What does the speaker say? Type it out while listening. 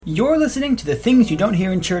You're listening to the Things You Don't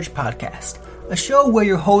Hear in Church podcast, a show where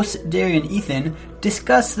your hosts, Darian and Ethan,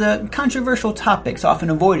 discuss the controversial topics often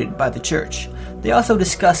avoided by the church. They also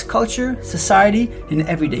discuss culture, society, and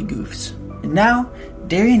everyday goofs. And now,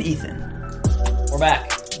 Darian and Ethan. We're back.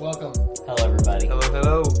 Welcome. Hello, everybody.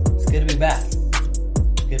 Hello. It's good to be back.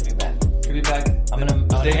 Good to be back. Good to be back. I'm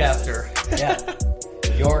day after. Yeah.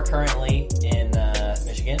 You're currently in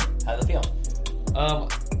Michigan. How's it feel?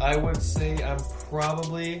 I would say I'm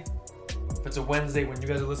probably, if it's a Wednesday when you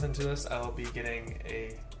guys are listening to this, I'll be getting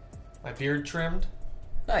my beard trimmed.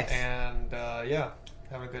 Nice. And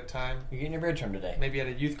having a good time. You're getting your beard trimmed today. Maybe at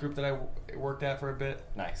a youth group that I worked at for a bit.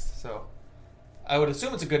 Nice. So I would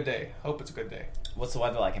assume it's a good day. Hope it's a good day. What's the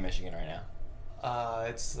weather like in Michigan right now?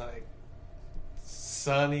 It's like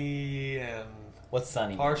sunny and What's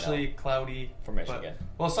sunny? partially cloudy for Michigan.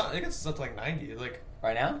 I guess it's up to like 90. Like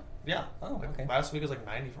right now? yeah. Oh, okay. Last week was like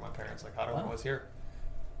 90 for my parents. Like hotter when Wow. I was here.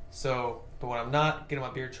 So, but when I'm not getting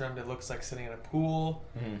my beard trimmed, it looks like sitting in a pool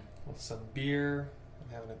with some beer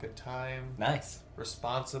and having a good time. Nice.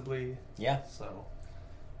 Responsibly. Yeah. So,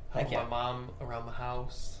 Heck helping yeah. my mom around the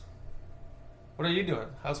house. What are you doing?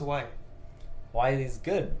 How's Hawaii? Hawaii is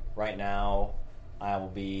good. Right now, I will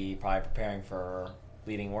be probably preparing for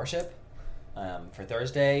leading worship for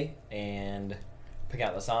Thursday and picking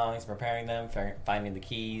out the songs, preparing them, finding the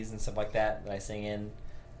keys and stuff like that I sing in,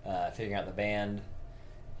 figuring out the band,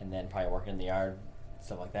 and then probably working in the yard,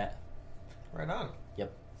 stuff like that. Right on.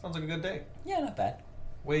 Yep. Sounds like a good day. Yeah, not bad.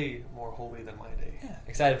 Way more holy than my day. Yeah.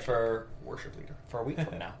 Excited for Worship leader. a week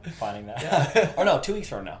from now, finding that. Yeah. Or no, 2 weeks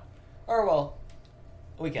from now. Or, well,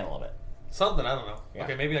 a weekend a little bit. Something, I don't know. Yeah.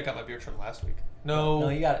 Okay, maybe I got my beard trimmed last week. No,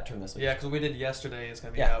 you got it trimmed this week. Yeah, because we did yesterday. It's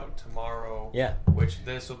going to be Yeah. out tomorrow. Yeah. Which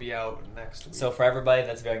this will be out next week. So for everybody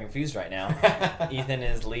that's very confused right now, Ethan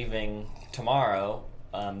is leaving tomorrow.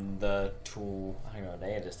 I don't know what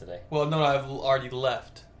day it is today. Well, no, I've already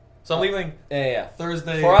left. So I'm leaving Yeah.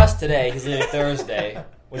 Thursday. For us today, he's leaving Thursday,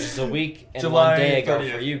 which is a week and July one day ago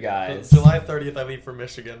 30th. for you guys. July 30th, I leave for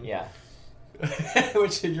Michigan. Yeah.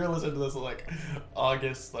 Which you're listening to this like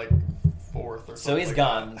August 4th or something. So he's like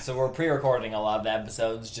gone. that. So we're pre-recording a lot of the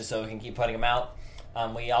episodes just so we can keep putting them out.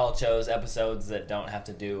 We all chose episodes that don't have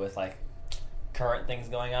to do with like current things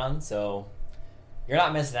going on. So you're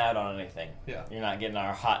not missing out on anything. Yeah. You're not getting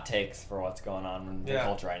our hot takes for what's going on in the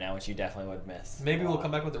culture right now, which you definitely would miss. Maybe we'll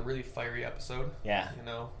come back with a really fiery episode. Yeah. You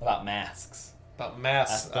know? About masks. About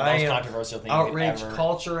masks. That's the most controversial thing outrage you could ever,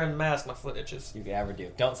 culture and masks. My foot itches. you could ever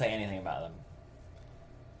do. Don't say anything about them.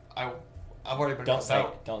 I've already been Don't cussed say-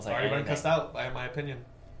 out. don't say I've already anything. been cussed out by my opinion.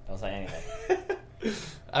 Don't say anything.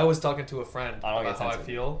 I was talking to a friend I don't about get how I censored.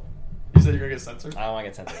 feel. You said you're going to get censored? I don't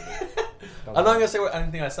want to get censored. I'm not going to say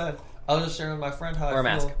anything I said. I was just sharing with my friend how Wear a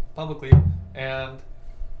I feel mask. publicly. And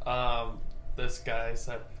this guy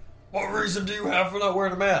said, "What reason do you have for not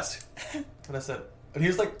wearing a mask?" And I said, and he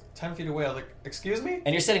was like 10 feet away. I was like, "Excuse me?"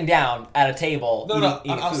 And you're sitting down at a table No,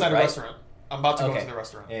 eating I'm food, outside a right? restaurant. I'm about to go Okay. into the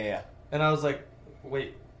restaurant. Yeah. And I was like,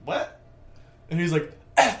 "Wait, what?" And he's like,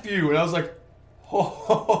 "F you." And I was like,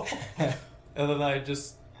 "Oh." And then I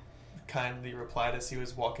just kindly replied as he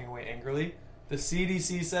was walking away angrily, "The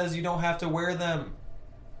CDC says you don't have to wear them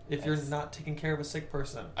if you're Yes. not taking care of a sick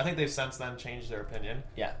person." I think they've since then changed their opinion.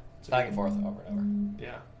 Yeah. Back and forth over and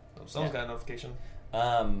Yeah. Someone's got a notification.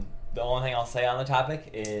 over. The only thing I'll say on the topic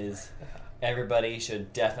is everybody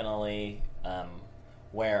should definitely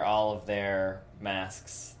wear all of their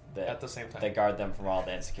masks At the same time. that guard them from all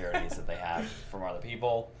the insecurities that they have from other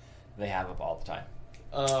people. They have them all the time.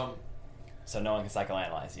 So no one can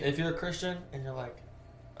psychoanalyze you. If you're a Christian and you're like,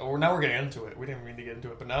 oh, now we're getting into it. We didn't mean to get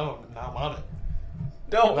into it, but now I'm on it.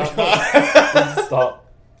 Don't. Now- Stop.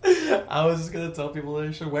 I was just going to tell people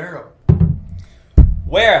they should wear them.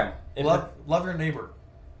 Wear them. Love your neighbor.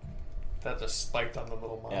 That just spiked on the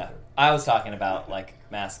little monitor. Yeah, I was talking about like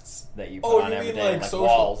masks that you put Oh, on you every mean day, like like social?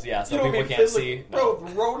 walls. Yeah, so You don't people mean can't physical- see. Bro,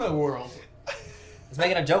 the Rona world. It's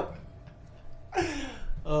making a joke. We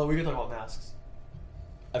can talk about masks.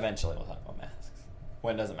 Eventually, we'll talk about masks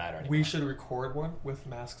when it doesn't matter anymore. We should record one with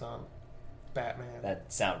masks on. Batman.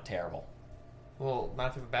 That sound terrible. Well, not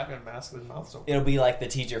if you have a Batman mask with his mouth open. It'll be like the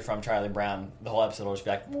teacher from Charlie Brown. The whole episode will just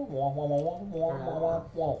be like, wah, wah, wah, wah, wah, wah,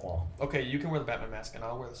 wah, wah. Okay, you can wear the Batman mask, and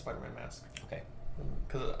I'll wear the Spider-Man mask. Okay.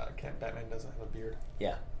 Because Batman doesn't have a beard.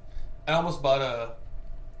 Yeah. I almost bought a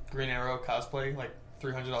Green Arrow cosplay, like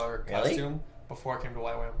 $300 Really? costume, before I came to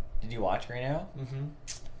YWAM. Did you watch Green Arrow?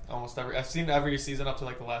 Mm-hmm. I've seen every season up to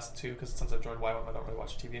like the last two, because since I've joined YWAM, I don't really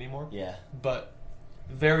watch TV anymore. Yeah. But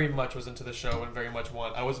very much was into the show and very much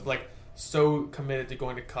I was like so committed to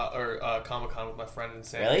going to Comic-Con with my friend in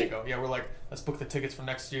San Really? Diego. Yeah, we're like, let's book the tickets for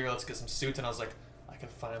next year. Let's get some suits. And I was like, I can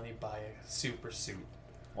finally buy a super suit.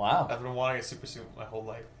 Wow. I've been wanting a super suit my whole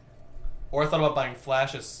life. Or I thought about buying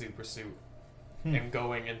Flash's super suit and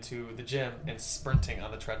going into the gym and sprinting on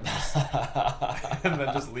the treadmills. And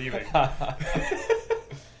then just leaving.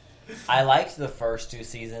 I liked the first 2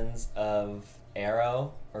 seasons of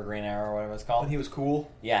Arrow, or Green Arrow, or whatever it's called. And he was cool.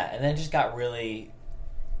 Yeah, and then it just got really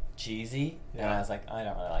cheesy, and Yeah. I was like, I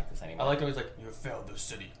don't really like this anymore. I liked him. He's like, you failed the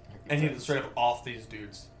city. And he was straight up off these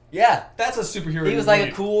dudes. Yeah. That's a superhero. He was like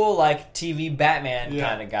a cool, like, TV Batman Yeah.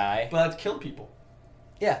 kind of guy. But killed people.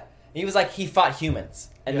 Yeah. He was like, he fought humans.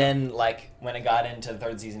 And Yeah. then, like, when it got into the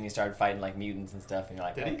 3rd season, he started fighting, like, mutants and stuff, and you're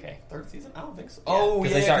like, Did okay. he? 3rd season? I don't think so. Yeah, Oh,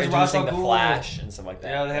 yeah. they started Ra's introducing al the Ghul. Flash and stuff like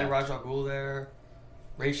that. Yeah, they had Ra's al Ghul there.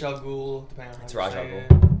 Ra's al Ghul, depending on how It's you Ra's say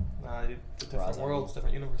al it. Different Ra's al worlds, Ghul.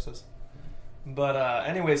 different universes. But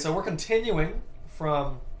anyway, so we're continuing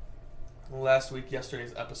from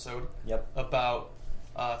yesterday's episode Yep. about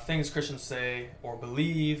things Christians say or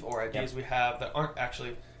believe or ideas Yep. we have that aren't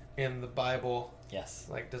actually in the Bible. Yes.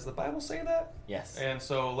 Like, does the Bible say that? Yes. And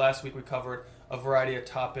so last week we covered a variety of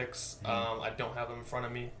topics. Mhm. I don't have them in front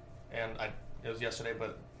of me, and it was yesterday,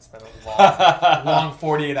 but it's been a long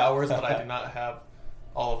 48 hours, but I do not have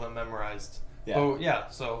all of them memorized. Yeah. But yeah,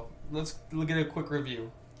 so let's get a quick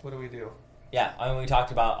review. What do we do? Yeah, I mean, we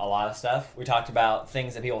talked about a lot of stuff. We talked about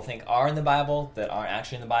things that people think are in the Bible that aren't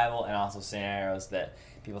actually in the Bible, and also scenarios that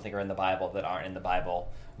people think are in the Bible that aren't in the Bible.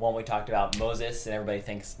 One, we talked about Moses, and everybody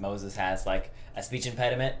thinks Moses has, like, a speech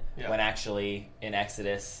impediment, Yeah. when actually, in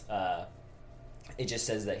Exodus, it just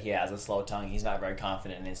says that he has a slow tongue. He's not very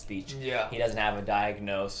confident in his speech. Yeah. He doesn't have a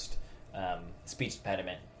diagnosed speech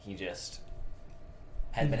impediment. He just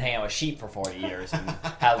has been hanging out with sheep for 40 years and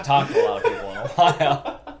hasn't talked to a lot of people in a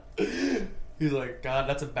while. He's like, God,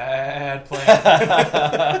 that's a bad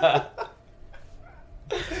plan.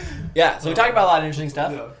 Yeah, so we talked about a lot of interesting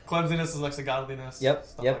stuff. Yeah. Cleanliness is next to godliness. Yep,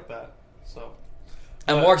 Stuff yep. like that. So.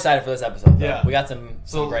 I'm But- more excited for this episode, though. Yeah. We got some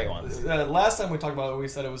great ones. Last time we talked about it, we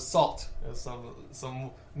said it was salt. It was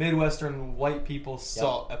some Midwestern white people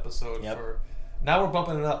salt episode. Yep. Now we're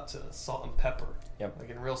bumping it up to salt and pepper. Yep. Like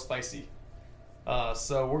getting real spicy.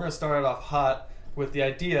 So we're going to start it off hot with the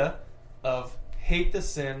idea of hate the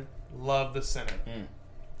sin, love the sinner.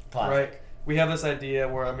 Classic. Right? We have this idea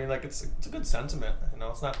where, I mean, like, it's a good sentiment. You know,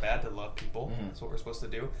 it's not bad to love people. Mhm. That's what we're supposed to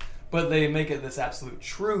do. But they make it this absolute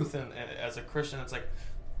truth. And as a Christian, it's like,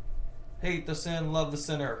 hate the sin, love the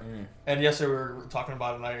sinner. And yesterday we were talking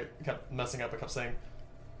about it, and I kept messing up. I kept saying,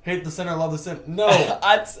 hate the sinner, love the sin. No.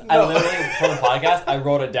 I No. literally, for the podcast, I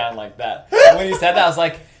wrote it down like that. When you said that, I was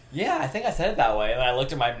like, yeah, I think I said it that way. And I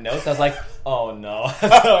looked at my notes, I was like, oh no.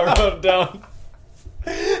 That's how I wrote it down.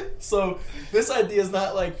 So this idea is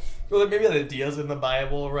not like, well, maybe the idea's in the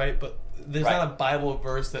Bible, right? But there's Right. not a Bible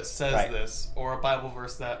verse that says Right. this, or a Bible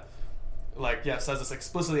verse that, like, says this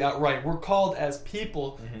explicitly outright. We're called as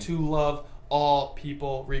people Mm-hmm. to love all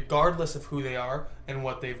people, regardless of who they are and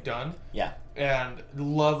what they've done. Yeah. And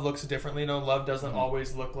love looks differently. You know, love doesn't Mhm.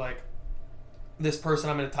 always look like this person,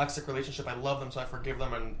 I'm in a toxic relationship, I love them, so I forgive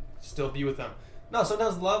them and still be with them. No,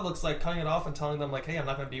 sometimes love looks like cutting it off and telling them, like, hey, I'm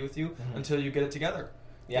not going to be with you Mhm. until you get it together.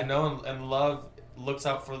 Yeah. You know, and love looks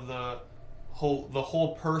out for the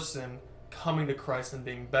whole person coming to Christ and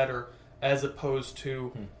being better, as opposed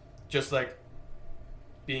to just like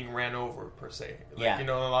being ran over per se. Like, Yeah. you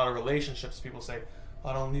know, in a lot of relationships, people say,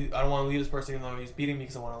 I don't want to leave this person even though he's beating me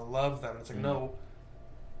because I want to love them. It's like, Mhm. no.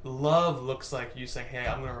 Love looks like you saying, hey,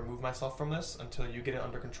 I'm going to remove myself from this until you get it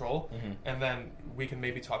under control. Mhm. And then we can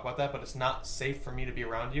maybe talk about that, but it's not safe for me to be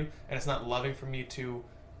around you, and it's not loving for me to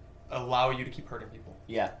allow you to keep hurting people.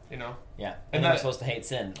 Yeah. You know? Yeah. And And then that- we're supposed to hate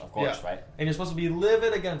sin, of course, Yeah. right? And you're supposed to be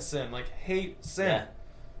livid against sin, like hate sin. Yeah.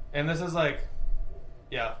 And this is like,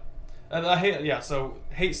 yeah. And I hate, so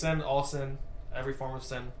hate sin, all sin, every form of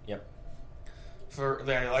sin. Yep.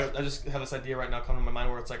 I just have this idea right now coming to my mind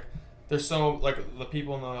where it's like, there's so, like, the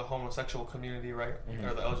people in the homosexual community, right?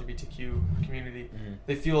 Mhm. Or the LGBTQ community, Mhm.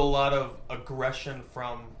 they feel a lot of aggression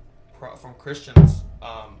from Christians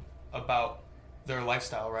about their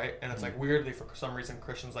lifestyle, right? And it's Mhm. like, weirdly, for some reason,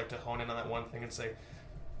 Christians like to hone in on that one thing and say,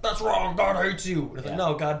 that's wrong, God hates you. And it's Yeah. like,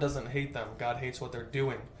 no, God doesn't hate them. God hates what they're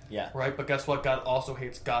doing, Yeah. right? But guess what? God also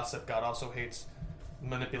hates gossip. God also hates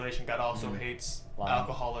manipulation. God also Mhm. hates Lying.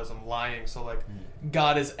 alcoholism, lying. So, like, Mhm.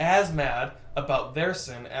 God is as mad about their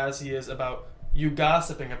sin as he is about you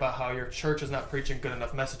gossiping about how your church is not preaching good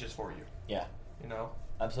enough messages for you. Yeah. You know?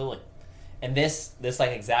 Absolutely. And this like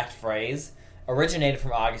exact phrase originated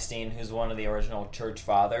from Augustine, who's one of the original church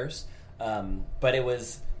fathers, but it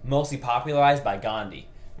was mostly popularized by Gandhi.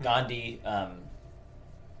 Gandhi,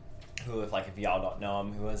 who, if y'all don't know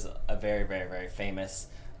him, who was a very, very, very famous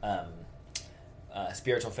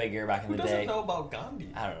spiritual figure back in Who the doesn't day. know about Gandhi?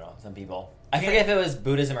 I don't know, some people. I forget if it was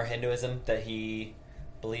Buddhism or Hinduism that he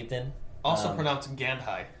believed in. Also pronounced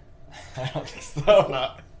Gandhi. I don't think so.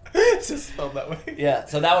 Not. It's just spelled that way. Yeah,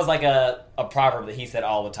 so that was like a proverb that he said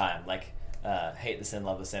all the time, like, hate the sin,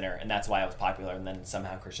 love the sinner, and that's why it was popular, and then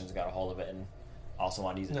somehow Christians got a hold of it and also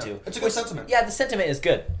wanted to use it too. It's a good sentiment. Yeah, the sentiment is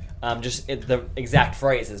good. The exact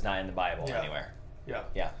phrase is not in the Bible anywhere. Yeah.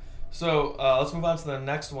 Yeah. So let's move on to the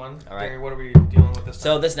next one. All right. Gary, what are we dealing with this time?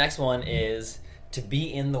 So this next one is to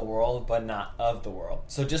be in the world, but not of the world.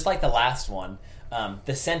 So just like the last one,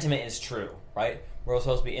 the sentiment is true, right? We're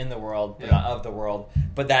supposed to be in the world, but not of the world.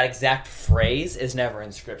 But that exact phrase is never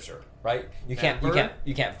in Scripture, right? You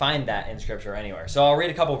can't find that in Scripture anywhere. So I'll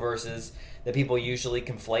read a couple verses that people usually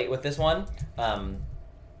conflate with this one,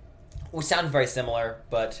 which sound very similar,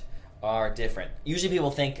 but are different. Usually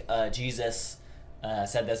people think Jesus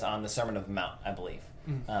said this on the Sermon on the Mount, I believe.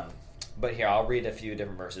 But here, I'll read a few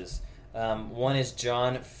different verses. One is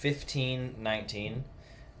John 15:19.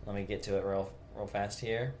 Let me get to it real fast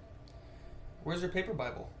here. Where's your paper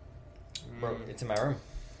Bible? It's in my room.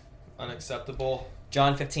 Unacceptable.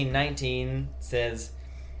 John 15:19 says,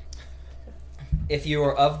 "If you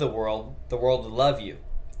are of the world would love you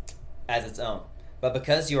as its own. But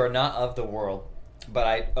because you are not of the world,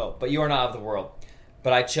 but you are not of the world,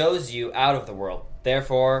 but I chose you out of the world.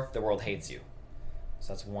 Therefore, the world hates you."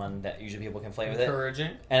 So that's one that usually people conflate with it.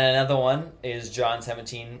 Encouraging. And another one is John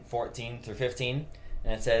 17:14 through 15,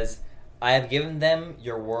 and it says, "I have given them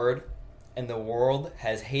your word, and the world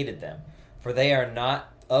has hated them, for they are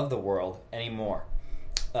not of the world any more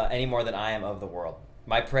than I am of the world.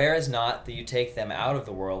 My prayer is not that you take them out of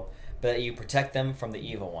the world, but that you protect them from the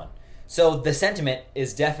evil one." So the sentiment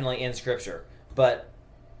is definitely in Scripture, but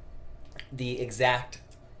the exact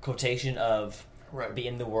quotation of be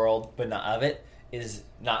in the world but not of it is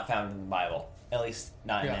not found in the Bible, at least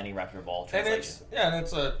not in any reputable translation. And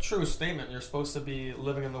it's a true statement. You're supposed to be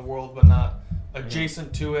living in the world but not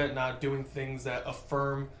adjacent to it, not doing things that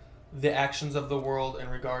affirm the actions of the world in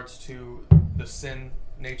regards to the sin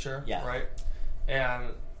nature, right?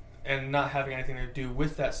 And not having anything to do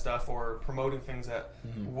with that stuff or promoting things that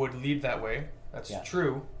would lead that way. That's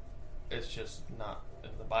true. It's just not in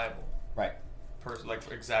the Bible. Right.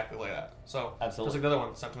 Exactly like that. So, absolutely. Just like the other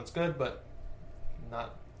one, the sentiment's good, but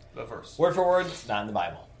not the verse. Word for word, it's not in the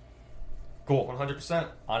Bible. Cool. 100%.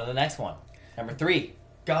 On to the next one. Number 3.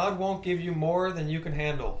 God won't give you more than you can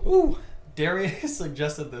handle. Ooh. Darius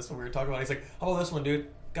suggested this when we were talking about it. He's like, "Oh, this one, dude.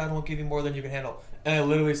 God won't give you more than you can handle." And I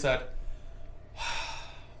literally said,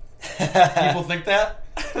 people think that?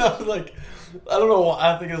 And I was like, I don't know.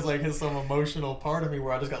 I think it's like some emotional part of me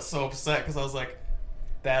where I just got so upset because I was like,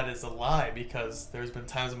 that is a lie, because there's been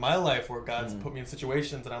times in my life where God's put me in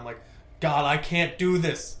situations and I'm like, God, I can't do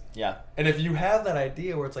this. Yeah. And if you have that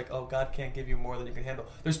idea where it's like, oh, God can't give you more than you can handle,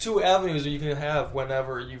 there's two avenues that you can have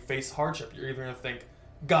whenever you face hardship. You're either going to think,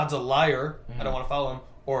 God's a liar, I don't want to follow him,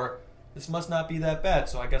 or this must not be that bad,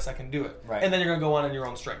 so I guess I can do it. Right. And then you're going to go on in your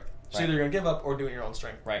own strength. So Right. either you're going to give up or do it in your own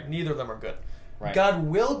strength. Right. Neither of them are good. Right. God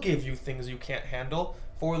will give you things you can't handle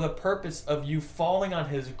for the purpose of you falling on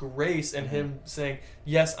his grace and him saying,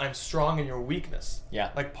 yes, I'm strong in your weakness.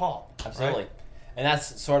 Yeah. Like Paul. Absolutely. Right? And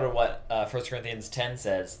that's sort of what 1 Corinthians 10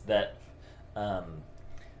 says, that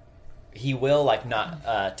he will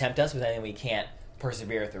not tempt us with anything we can't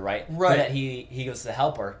persevere through, right? Right. But that he gives the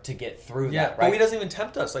helper to get through that, right? But he doesn't even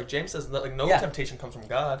tempt us. Like James says, that no temptation comes from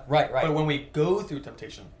God. Right. But when we go through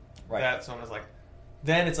temptation, Right. that's when it's like,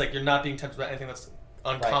 then it's like you're not being tempted by anything that's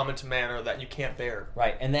uncommon to man or that you can't bear.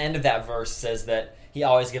 Right. And the end of that verse says that he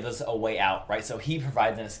always gives us a way out, right? So he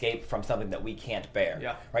provides an escape from something that we can't bear.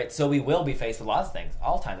 Yeah. Right? So we will be faced with lots of things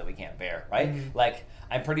all the time that we can't bear, right? Mm-hmm. Like,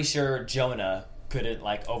 I'm pretty sure Jonah couldn't,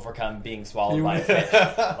 overcome being swallowed by a fish.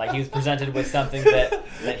 Like, he was presented with something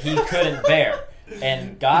that he couldn't bear.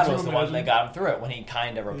 And God was the one that got him through it when he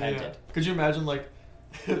kind of repented. Yeah. Could you imagine, like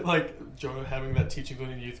Jonah having that teaching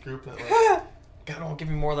in the youth group that, like, God won't give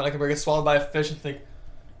me more than I can bear. Get swallowed by a fish and think,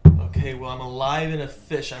 okay, well, I'm alive in a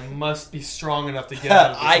fish. I must be strong enough to get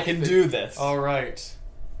out of this. I can do this. All right.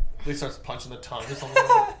 He starts punching the tongue or something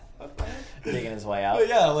like that. Digging his way out. But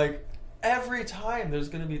yeah, like, every time there's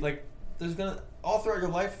going to be, all throughout your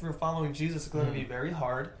life, if you're following Jesus, it's going to be very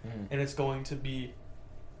hard. And it's going to be,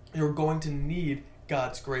 you're going to need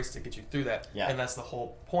God's grace to get you through that. Yeah. And that's the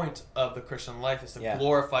whole point of the Christian life, is to Yeah.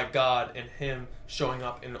 glorify God and him showing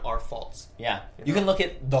up in our faults. Yeah, you can look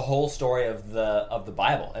at the whole story of the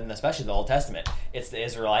Bible, and especially the Old Testament. It's the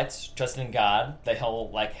Israelites trusting in God that He'll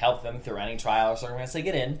help them through any trial or circumstance they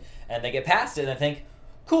get in, and they get past it and they think,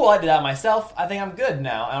 "Cool, I did that myself. I think I'm good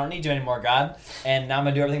now. I don't need you anymore, God. And now I'm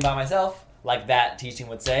gonna do everything by myself." like that teaching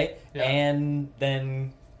would say, Yeah. and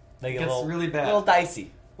then they get Gets a little really bad. little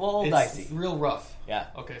dicey, It's dicey. real rough. Yeah.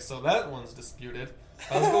 Okay, so that one's disputed.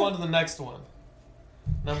 Let's go on to the next one.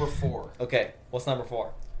 Number 4. Okay, what's number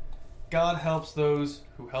 4? God helps those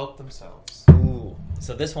who help themselves. Ooh,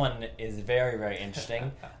 so this one is very, very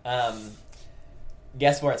interesting.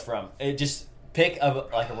 Guess where it's from. Just pick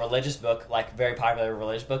a religious book, like very popular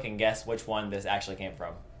religious book, and guess which one this actually came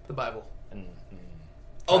from. The Bible. Mm,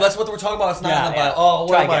 Oh, that's what we're talking about. It's not Yeah, in the yeah. Bible. Oh, what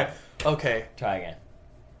Try am I? again. Okay. Try again.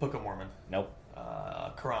 Book of Mormon. Nope.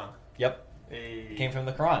 Quran. Yep. A... Came from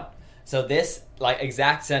the Quran. So this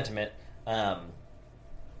exact sentiment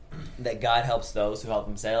that God helps those who help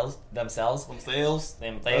themselves. Themselves.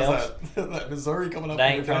 That Missouri coming up.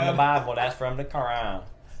 That ain't from the Bible. That's from the Quran.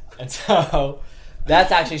 And so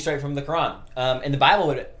that's actually straight from the Quran. And the Bible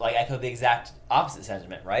would echo the exact opposite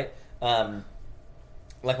sentiment, right?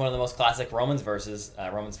 Like one of the most classic Romans verses,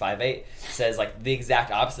 Romans 5:8, says the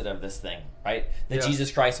exact opposite of this thing, right? That Yeah.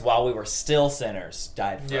 Jesus Christ, while we were still sinners,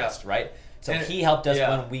 died for us, right? So And he helped us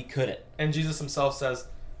yeah. when we couldn't. And Jesus himself says,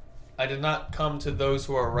 I did not come to those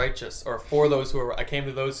who are righteous, or for those who are. I came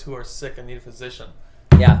to those who are sick and need a physician.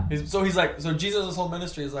 Yeah. So Jesus' whole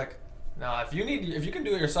ministry is like, no, if you can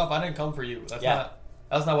do it yourself, I didn't come for you. That's not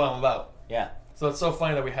what I'm about. Yeah. So it's so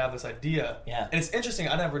funny that we have this idea. Yeah. And it's interesting.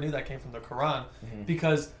 I never knew that came from the Quran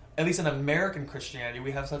because at least in American Christianity,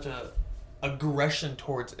 we have such a aggression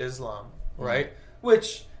towards Islam, right?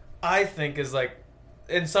 Which I think is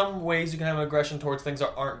in some ways you can have an aggression towards things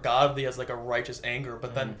that aren't godly as a righteous anger,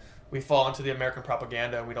 but then we fall into the American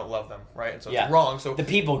propaganda and we don't love them, right? And so it's wrong. So the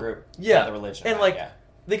people group, yeah, not the religion, and right?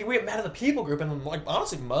 we get mad at the people group, and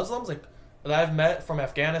honestly, Muslims that I've met from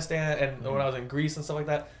Afghanistan and when I was in Greece and stuff like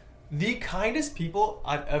that, the kindest people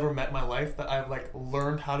I've ever met in my life that I've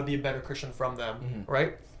learned how to be a better Christian from them,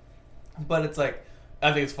 right? But it's I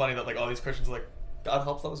think it's funny that all these Christians are God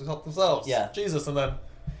helps those who help themselves, Jesus, and then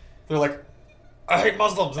they're I hate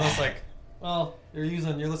Muslims, and it's well, you're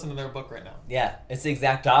listening to their book right now. Yeah, it's the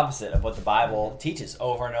exact opposite of what the Bible teaches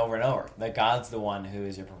over and over and over. That God's the one who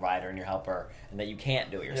is your provider and your helper, and that you can't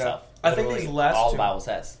do it yourself. Yeah. I think Literally, these last all two, the Bible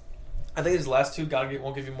says. I think these last two, God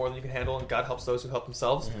won't give you more than you can handle, and God helps those who help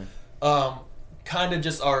themselves. Kind of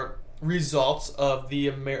just are results of the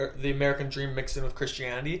American dream mixed in with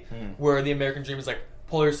Christianity, where the American dream is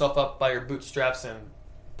pull yourself up by your bootstraps and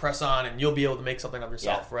press on, and you'll be able to make something of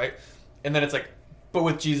yourself, right? And then it's but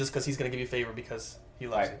with Jesus, because he's going to give you favor because he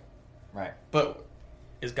loves you. Right. But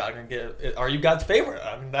is God going to get? Are you God's favorite?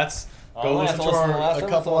 I mean, that's go I listen have to to listen to the our last a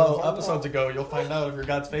couple episode. of episodes ago. You'll find out if you're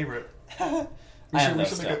God's favorite. We should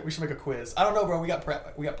make a quiz. I don't know, bro. We got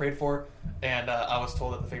prayed for, and I was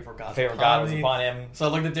told that the favor of God. The favor of God was upon him. So I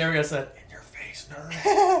looked at Darius, said, "In your face,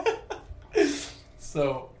 nerd."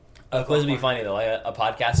 So a quiz would be funny though, a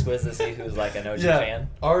podcast quiz to see who's an OG fan.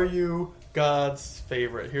 Are you God's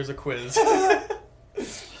favorite? Here's a quiz.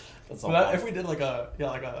 That's so But if we did a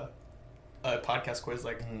podcast quiz,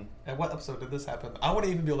 at what episode did this happen? I wouldn't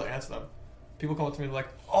even be able to answer them. People come up to me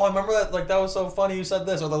 "Oh, I remember that. That was so funny. You said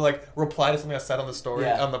this," or they'll reply to something I said on the story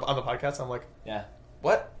on the podcast. I'm yeah,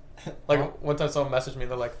 what? One time someone messaged me.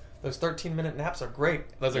 They're "Those 13-minute naps are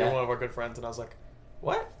great." That's one of our good friends, and I was like,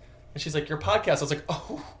 "What?" And she's "Your podcast." I was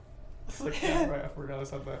 "Oh." I was "Yeah, right. I forgot I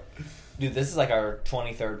said that." Dude, this is our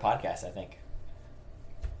 23rd podcast. I think.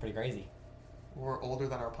 Pretty crazy. We're older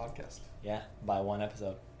than our podcast. Yeah, by one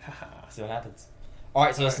episode. See what happens. All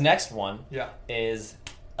right, so this next one is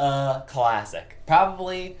a classic.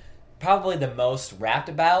 Probably the most rapped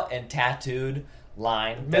about and tattooed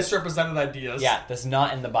line. Misrepresented ideas. Yeah, that's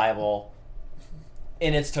not in the Bible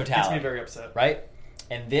in its totality. Makes me very upset. Right?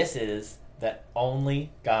 And this is that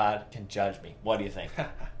only God can judge me. What do you think?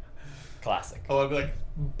 Classic. Oh, I'd be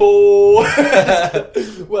boo!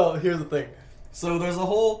 Well, here's the thing. So there's a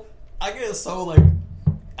whole... I get so,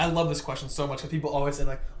 I love this question so much because people always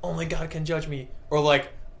say, only God can judge me. Or,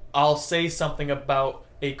 I'll say something about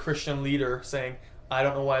a Christian leader saying, I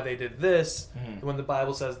don't know why they did this, when the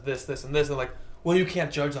Bible says this, this, and this. They're well, you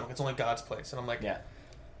can't judge them. It's only God's place. And I'm yeah.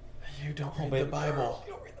 You don't read the Bible.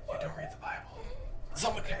 You don't read the Bible.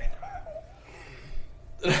 Someone can read the Bible.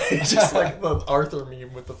 It's just the Arthur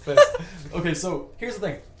meme with the fist. Okay, so here's the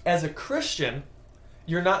thing. As a Christian,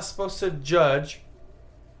 you're not supposed to judge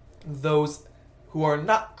those who are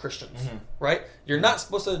not Christians, right? You're not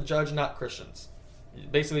supposed to judge not Christians. You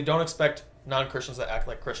basically, don't expect non-Christians to act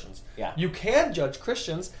like Christians. Yeah. You can judge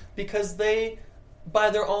Christians because they,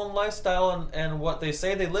 by their own lifestyle and what they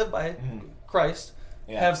say they live by, Christ,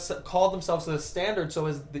 have called themselves to the standard. So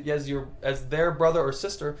as their brother or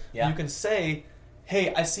sister, you can say,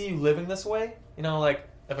 "Hey, I see you living this way."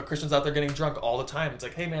 If a Christian's out there getting drunk all the time, it's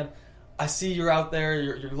hey man, I see you're out there,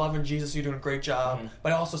 you're loving Jesus, you're doing a great job,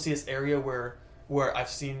 but I also see this area where I've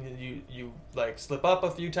seen you like slip up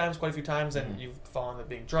quite a few times, and you've fallen into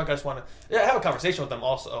being drunk. I just want to have a conversation with them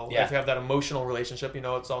also. Yeah. If you have that emotional relationship,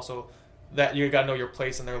 it's also that you got to know your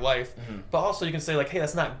place in their life. But also you can say like, hey,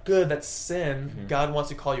 that's not good, that's sin. God wants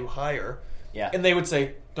to call you higher. Yeah. And they would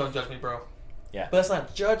say, don't judge me, bro. Yeah. But that's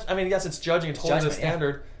not judge. I mean, yes, it's judging. It's holding the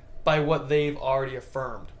standard by what they've already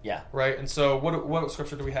affirmed. Yeah. Right? And so what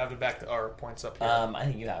scripture do we have to back our points up here? I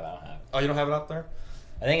think you have it. I don't have it. Oh, you don't have it up there?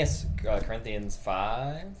 I think it's Corinthians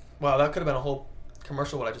 5. Wow, that could have been a whole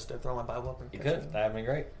commercial what I just did. Throw my Bible up and You could. That would have been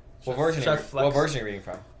great. What Should I flex? What version are you reading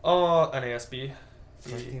from? NASB.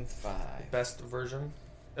 Corinthians 5. Best version.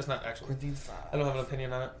 It's not actually. Corinthians 5. I don't have an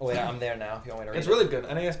opinion on it. Oh, wait, I'm there now if you want me to read It's it. really good.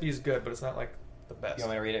 NASB is good, but it's not like the best. You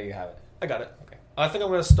want me to read it or you have it? I got it. Okay. I think I'm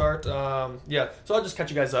going to start. So I'll just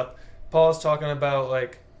catch you guys up. Paul's talking about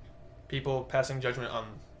like people passing judgment on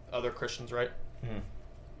other Christians, right?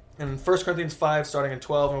 In 1 Corinthians 5, starting in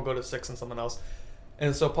 12, and we'll go to 6 and something else.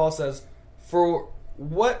 And so Paul says, "For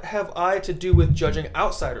what have I to do with judging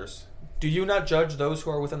outsiders? Do you not judge those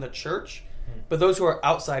who are within the church? But those who are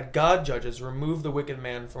outside God judges. Remove the wicked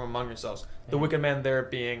man from among yourselves." The wicked man there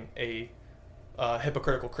being a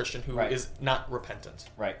hypocritical Christian who is not repentant.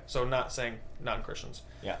 Right. So not saying non-Christians.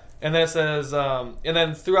 Yeah. And then it says, and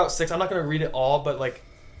then throughout 6, I'm not going to read it all, but like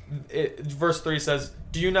verse 3 says,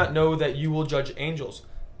 "Do you not know that you will judge angels?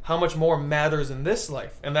 How much more matters in this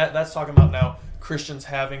life?" And that's talking about now Christians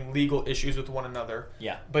having legal issues with one another.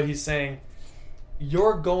 Yeah. But he's saying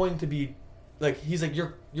you're going to be like, he's like,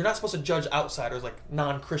 you're not supposed to judge outsiders like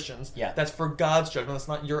non-Christians. Yeah. That's for God's judgment. That's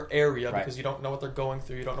not your area, Right. because you don't know what they're going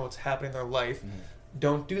through. You don't know what's happening in their life.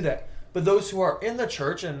 Don't do that. But those who are in the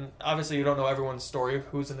church, and obviously you don't know everyone's story of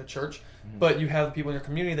who's in the church, but you have people in your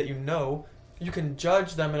community that you can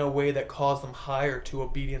judge them in a way that calls them higher to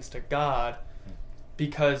obedience to God,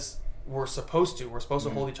 because we're supposed to. We're supposed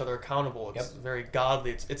to hold each other accountable. It's very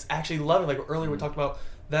godly. It's actually loving. Like earlier we talked about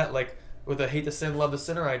that, like with the hate the sin, love the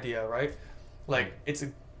sinner idea, right? Like it's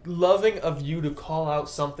loving of you to call out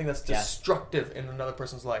something that's destructive in another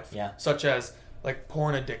person's life, such as like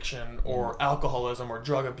porn addiction or alcoholism or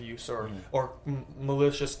drug abuse or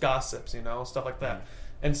malicious gossips, stuff like that.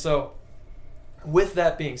 And so, with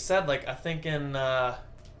that being said, like I think in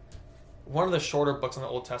one of the shorter books in the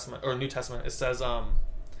Old Testament or New Testament, it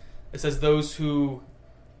says those who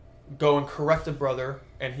go and correct a brother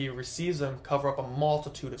and he receives them cover up a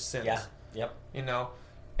multitude of sins. Yeah. Yep.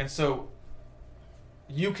 And so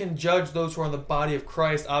you can judge those who are in the body of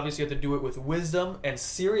Christ. Obviously, you have to do it with wisdom and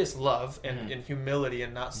serious love and humility,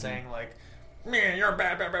 and not saying like, "Man, you're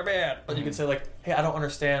bad, bad, bad, bad." But you can say like, "Hey, I don't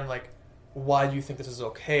understand like why you think this is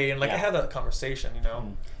okay," and like I have that conversation,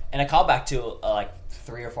 And I call back to like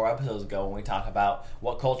 3 or 4 episodes ago when we talk about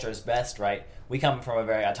what culture is best, right? We come from a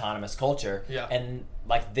very autonomous culture, and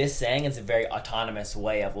like this saying is a very autonomous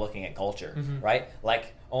way of looking at culture, right?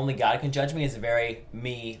 Like only God can judge me is a very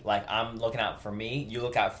me, like I'm looking out for me, you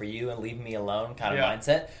look out for you and leave me alone kind of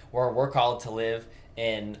mindset, where we're called to live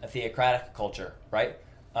in a theocratic culture, right?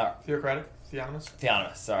 Theonomous,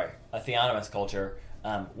 a theonomous culture,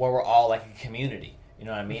 where we're all like a community. You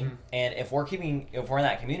know what I mean? And if we're in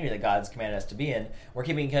that community that God's commanded us to be in, we're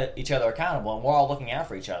keeping each other accountable, and we're all looking out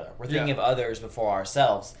for each other. We're thinking of others before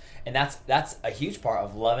ourselves, and that's a huge part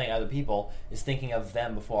of loving other people, is thinking of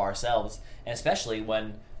them before ourselves, and especially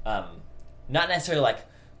when not necessarily like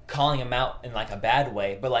calling them out in like a bad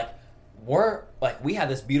way, but like we have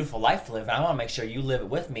this beautiful life to live, and I want to make sure you live it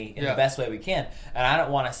with me in the best way we can, and I don't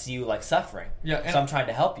want to see you like suffering. So I'm trying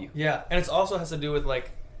to help you. Yeah, and it also has to do with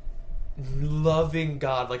like loving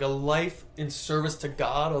God, like a life in service to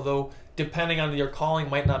God, although depending on your calling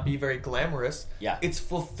might not be very glamorous. It's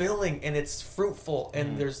fulfilling and it's fruitful,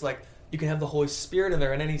 and there's like you can have the Holy Spirit in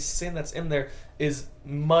there, and any sin that's in there is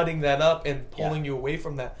mudding that up and pulling you away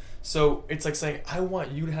from that. So it's like saying, I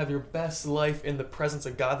want you to have your best life in the presence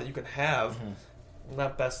of God that you can have.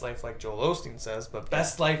 Not best life like Joel Osteen says, but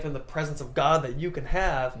best life in the presence of God that you can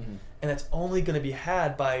have, and it's only going to be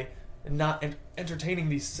had by not entertaining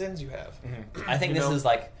these sins you have. I think this is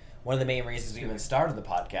like one of the main reasons we even started the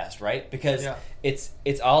podcast, right? Because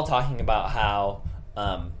it's all talking about how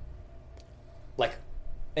like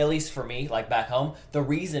at least for me, like back home, the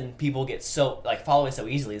reason people get so like fall away so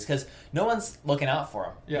easily is because no one's looking out for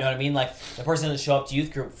them. You know what I mean? Like the person doesn't show up to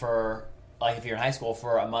youth group for like if you're in high school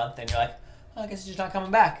for a month and you're like, oh, I guess you're just not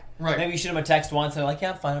coming back. Right. Maybe you shoot them a text once and they're like,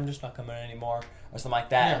 yeah, I'm fine, I'm just not coming anymore. Or something like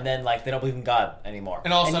that, and then like they don't believe in God anymore.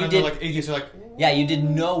 And all of a sudden they're like atheists, you're like, yeah, you did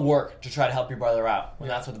no work to try to help your brother out. When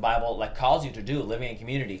that's what the Bible like calls you to do, living in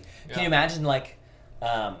community. Can you imagine like,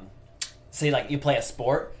 say like you play a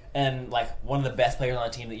sport and like one of the best players on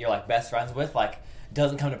the team that you're like best friends with, like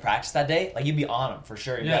doesn't come to practice that day, like you'd be on him for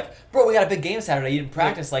sure. You'd be like, bro, we got a big game Saturday. You didn't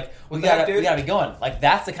practice. Like we gotta be going. Like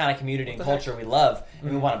that's the kind of community and culture we love and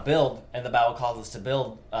we want to build. And the Bible calls us to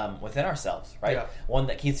build within ourselves, right? Yeah. One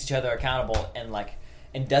that keeps each other accountable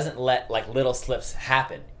and doesn't let like little slips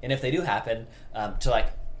happen. And if they do happen, to like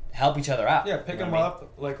help each other out. Yeah, pick them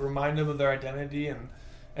up, like remind them of their identity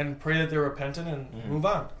and pray that they're repentant and move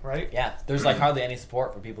on, right? Yeah, there's like hardly any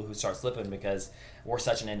support for people who start slipping because we're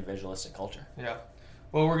such an individualistic culture. Yeah.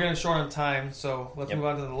 Well, we're getting short on time, so let's move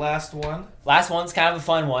on to the last one. Last one's kind of a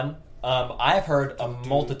fun one. I've heard a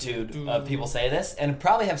multitude of people say this, and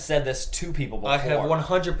probably have said this to people before. I have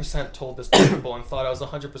 100% told this to people and thought I was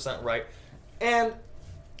 100% right. And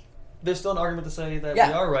there's still an argument to say that we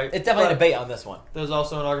are right. It's definitely a debate on this one. There's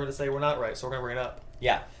also an argument to say we're not right, so we're going to bring it up.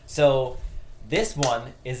 Yeah. So this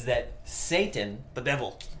one is that Satan, the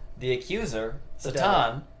devil, the accuser,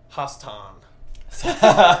 Satan, Hastan.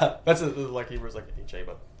 That's like Hebrews, like H-A,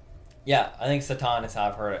 but yeah, I think Satan is how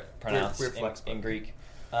I've heard it pronounced in Greek.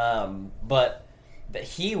 But that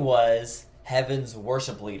he was heaven's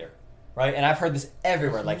worship leader, right? And I've heard this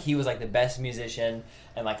everywhere. Like he was like the best musician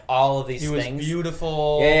and like all of these things. He was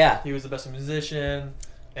beautiful. Yeah. He was the best musician,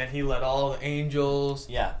 and he led all the angels.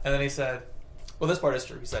 Yeah. And then he said, "Well, this part is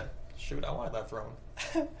true." He said, "Shoot, I wanted that throne."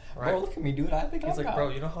 Right? Bro, look at me, dude. I think he's like, bro,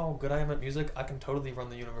 you know how good I am at music? I can totally run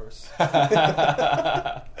the universe.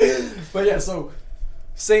 But yeah, so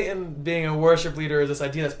Satan being a worship leader is this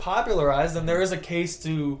idea that's popularized, and there is a case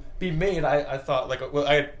to be made. I thought,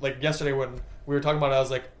 like yesterday when we were talking about it, I was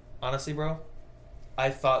like, honestly, bro, I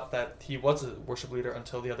thought that he was a worship leader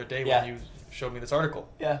until the other day when you showed me this article.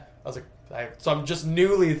 Yeah. I was like, so I'm just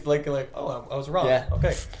newly like, oh, I was wrong. Yeah.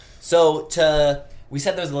 Okay. So we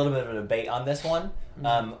said there's a little bit of a debate on this one.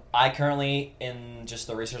 I currently, in just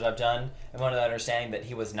the research I've done, am under the understanding that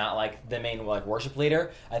he was not like the main like worship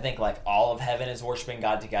leader. I think like all of heaven is worshiping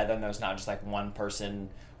God together, and there's not just like one person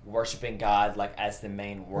worshiping God like as the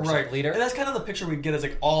main worship leader. And that's kind of the picture we get, is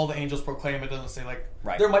like all the angels proclaim. It doesn't say like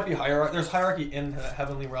there might be hierarchy. There's hierarchy in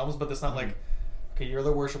heavenly realms, but it's not like, okay, you're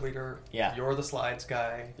the worship leader. Yeah. You're the slides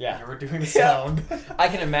guy. Yeah. You're doing the sound. I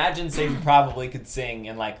can imagine Satan probably could sing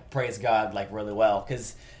and like praise God like really well,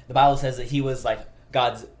 because the Bible says that he was like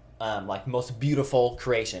God's like most beautiful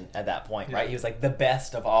creation at that point, right? He was like the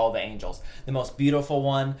best of all the angels, the most beautiful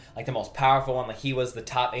one, like the most powerful one. Like he was the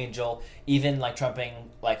top angel, even like trumping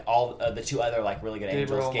like all the two other like really good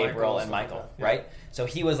angels, Gabriel and Michael, right? So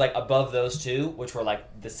he was like above those two, which were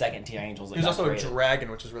like the second tier angels. That he was also created. a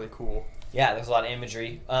dragon, which is really cool. Yeah, there's a lot of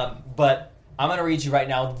imagery. But I'm going to read you right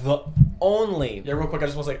now the only... Yeah, real quick, I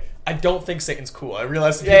just want to say, I don't think Satan's cool. I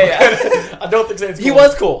realized... I don't think Satan's cool. He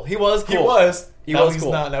was cool. He was cool. Now he's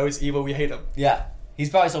not. Now he's evil. We hate him. Yeah. He's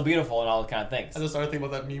probably so beautiful and all those kind of things. I just started thinking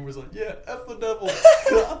about that meme where it's like, yeah, F the devil.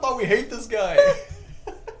 I thought we hate this guy.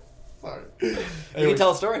 Sorry. You can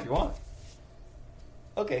tell a story if you want.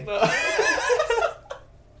 Okay.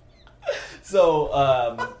 So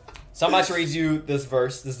I'm about to read you this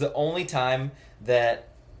verse. This is the only time that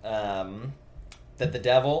that the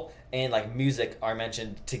devil and like music are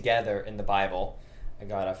mentioned together in the Bible. I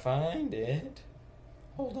gotta find it.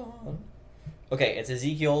 Hold on. Okay, it's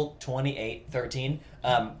Ezekiel 28:13.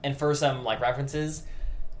 And for some like references,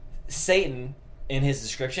 Satan in his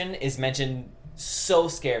description is mentioned so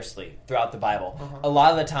scarcely throughout the Bible. A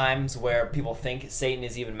lot of the times where people think Satan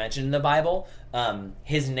is even mentioned in the Bible,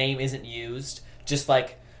 his name isn't used. Just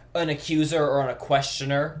like an accuser or a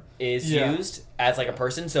questioner is used as like a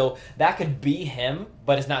person. So that could be him,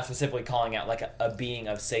 but it's not specifically calling out like a being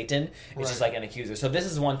of Satan. It's just like an accuser. So this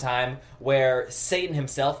is one time where Satan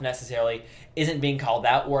himself necessarily isn't being called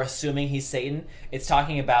out. We're assuming he's Satan. It's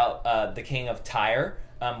talking about the king of Tyre,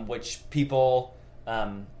 which people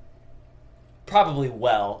probably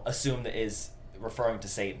assume that is referring to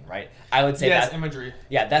Satan, right? I would say that's imagery.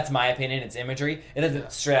 Yeah, that's my opinion. It's imagery. It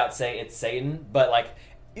doesn't straight out say it's Satan, but like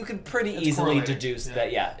you can pretty easily deduce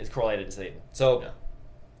that it's correlated to Satan. So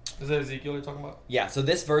is that Ezekiel you're talking about? Yeah, so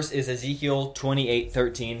this verse is Ezekiel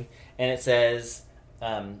 28:13, and it says,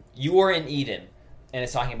 you are in Eden, and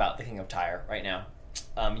it's talking about the king of Tyre right now.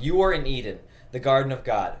 You are in Eden, the garden of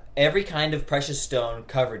God. Every kind of precious stone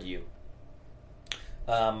covered you.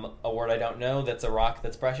 A word I don't know that's a rock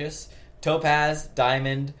that's precious. Topaz,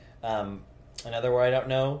 diamond, another word I don't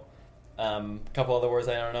know. A couple other words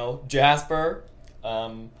I don't know. Jasper,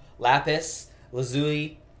 lapis,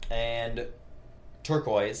 lazuli, and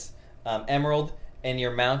turquoise, emerald, and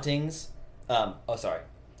your mountings.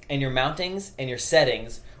 And your mountings and your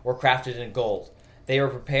settings were crafted in gold. They were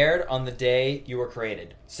prepared on the day you were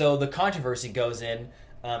created. So the controversy goes in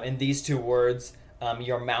these two words,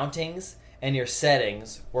 your mountings and your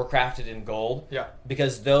settings were crafted in gold. Yeah.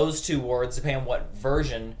 Because those two words, depending on what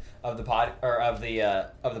version of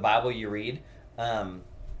the of the Bible you read,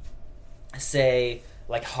 say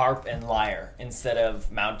like harp and lyre instead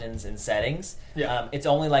of mountains and settings. Yeah. It's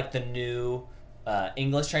only like the new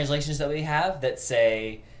English translations that we have that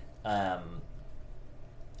say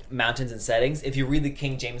mountains and settings. If you read the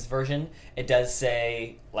King James Version, it does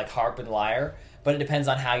say like harp and lyre, but it depends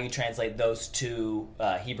on how you translate those two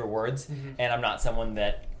Hebrew words. Mm-hmm. And I'm not someone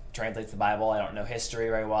that translates the Bible. I don't know history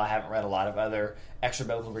very well. I haven't read a lot of other extra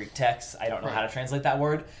biblical Greek texts. I don't know how to translate that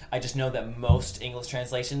word. I just know that most English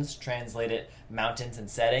translations translate it mountains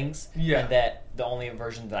and settings. Yeah. And that the only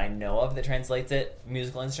version that I know of that translates it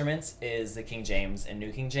musical instruments is the King James and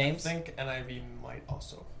New King James. I think NIV might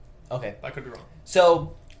also. Okay. I could be wrong.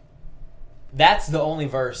 So that's the only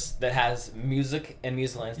verse that has music and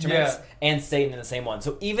musical instruments and Satan in the same one.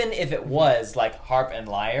 So even if it was like harp and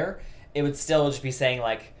lyre, it would still just be saying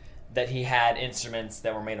like that he had instruments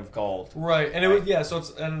that were made of gold. Right, and it would so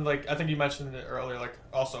it's and like I think you mentioned it earlier, like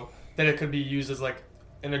also that it could be used as like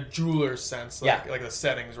in a jeweler's sense, like like the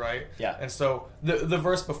settings, right? Yeah. And so the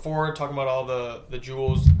verse before talking about all the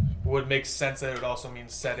jewels would make sense that it would also mean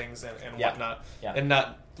settings and whatnot, and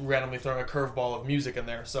not randomly throwing a curveball of music in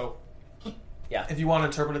there. So if you want to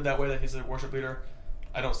interpret it that way, that he's a worship leader,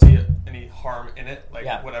 I don't see any harm in it.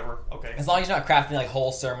 Like whatever, okay. As long as you're not crafting like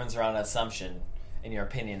whole sermons around an assumption, in your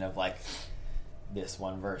opinion of like this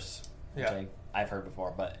one verse, which I've heard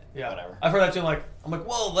before, but whatever. I've heard that too. Like I'm like,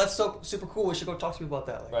 whoa, that's so super cool. We should go talk to people about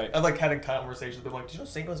that. Like, I've like had a conversation with people like, did you know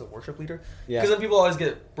Satan was a worship leader? Because then people always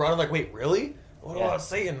get brought up like, wait, really? What about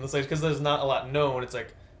Satan? It's like because there's not a lot known. It's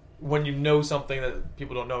like when you know something that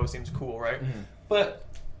people don't know, it seems cool, right? Mm-hmm. But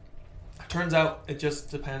it turns out it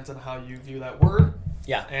just depends on how you view that word.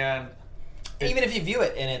 Yeah, and even if you view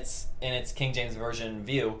it in its King James Version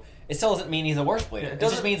view, it still doesn't mean he's a worship leader. It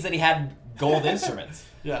just means that he had gold instruments.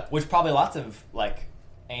 Which probably lots of like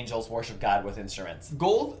angels worship God with instruments.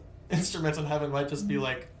 Gold instruments in heaven might just be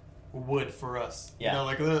like wood for us. Yeah. You know,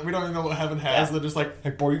 like we don't even know what heaven has. They're just like,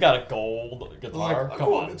 hey, boy, you got a gold guitar. Like,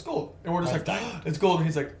 come on, it's gold. And we're just like, it's gold. And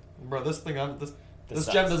he's like, bro, this thing this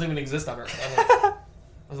gem doesn't even exist on Earth.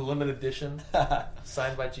 It was a limited edition,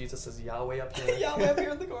 signed by Jesus as Yahweh up here. Yahweh up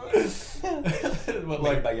here in the corner. But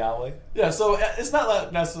like by Yahweh. Yeah, so it's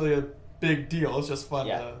not necessarily a big deal. It's just fun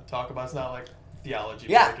to talk about. It's not like theology.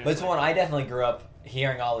 Yeah, but it's one I definitely grew up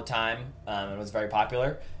hearing all the time, and it was very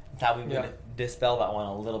popular. I thought we would dispel that one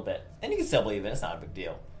a little bit. And you can still believe it. It's not a big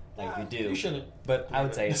deal. Like, if you do. You shouldn't. But I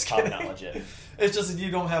would say it's probably not legit. It's just that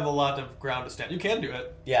you don't have a lot of ground to stand. You can do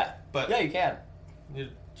it. Yeah. But yeah, you can. You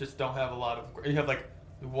just don't have a lot of... You have, like,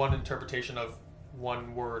 one interpretation of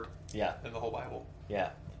one word in the whole Bible. Yeah.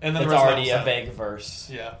 And then it's already a vague verse.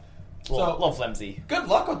 Yeah. A little flimsy. Good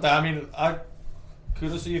luck with that. I mean,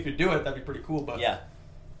 kudos to you if you do it. That'd be pretty cool, but... Yeah.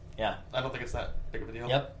 I don't think it's that big of a deal.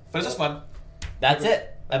 Yep. But it's just fun. That's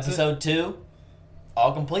it. Episode 2,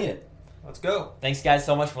 all completed. Let's go. Thanks, guys,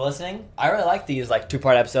 so much for listening. I really like these, like,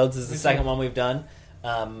 2-part episodes. This is the second one we've done.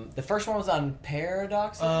 The first one was on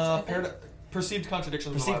paradoxes, Perceived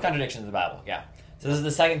contradictions of the Bible, yeah. So this is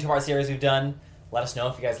the second 2-part series we've done. Let us know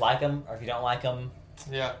if you guys like them, or if you don't like them.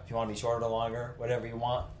 Yeah. If you want to be shorter or longer, whatever you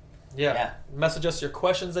want. Yeah. Message us your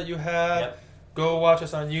questions that you had. Yep. Go watch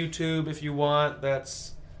us on YouTube if you want.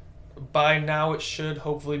 That's... By now, it should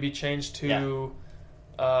hopefully be changed to...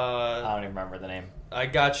 I don't even remember the name. I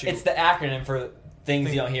got you. It's the acronym for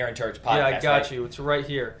things you don't hear in church podcast. Yeah, I got you. It's right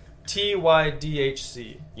here.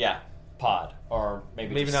 TYDHC. Yeah, pod. Or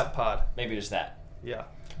maybe just, not pod. Maybe just that. Yeah.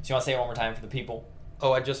 So you want to say it one more time for the people?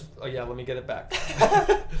 Let me get it back.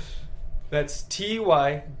 That's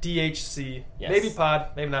TYDHC. Yes. Maybe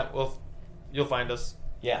pod, maybe not. Well, you'll find us.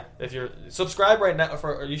 Yeah. If you're... Subscribe right now.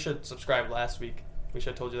 Or you should subscribe last week. We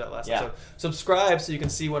should have told you that last episode. Subscribe so you can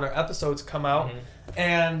see when our episodes come out. Mm-hmm.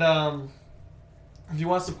 And if you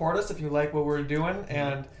want to support us, if you like what we're doing,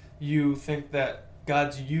 and you think that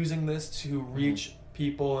God's using this to reach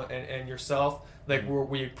people and yourself, like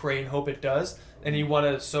we pray and hope it does, and you want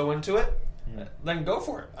to sow into it, then go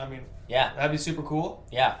for it. I mean, that'd be super cool.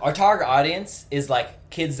 Yeah. Our target audience is like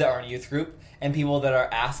kids that are in youth group and people that are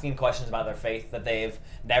asking questions about their faith that they've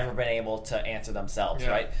never been able to answer themselves,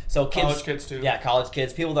 right? So kids, college kids too. Yeah, college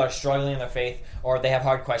kids, people that are struggling in their faith or they have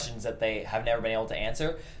hard questions that they have never been able to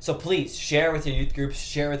answer. So please share with your youth groups,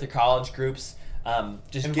 share with your college groups.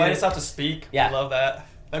 Just invite us out to speak. Yeah. We love that.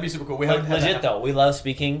 That'd be super cool. We Like, haven't had that legit happen. though, we love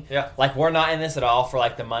speaking. Yeah. Like we're not in this at all for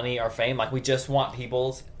like the money or fame. Like we just want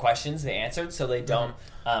people's questions to be answered so they don't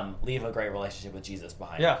leave a great relationship with Jesus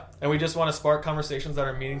behind. Yeah, and we just want to spark conversations that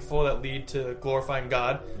are meaningful, that lead to glorifying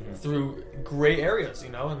God through gray areas, you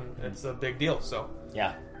know, and it's a big deal. So,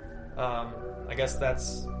 Yeah. I guess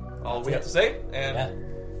that's all That's we it. have to say. And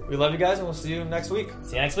Yeah. we love you guys, and we'll see you next week.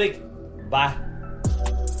 See you next week. Bye.